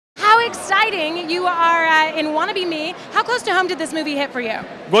exciting. You are in Wanna Be Me. How close to home did this movie hit for you?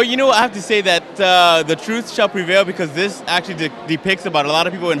 Well, you know, I have to say that the truth shall prevail, because this actually depicts about a lot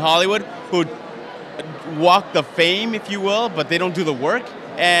of people in Hollywood who walk the fame, if you will, but they don't do the work.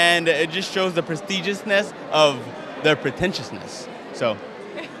 And it just shows the prestigiousness of their pretentiousness. So,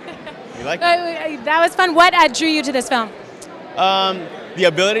 you like it? That was fun. What drew you to this film? The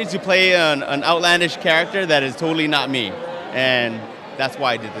ability to play an outlandish character that is totally not me. And that's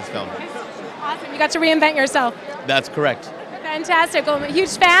why I did this film. Awesome. You got to reinvent yourself. That's correct. Fantastic. Well, I'm a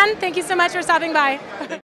huge fan. Thank you so much for stopping by.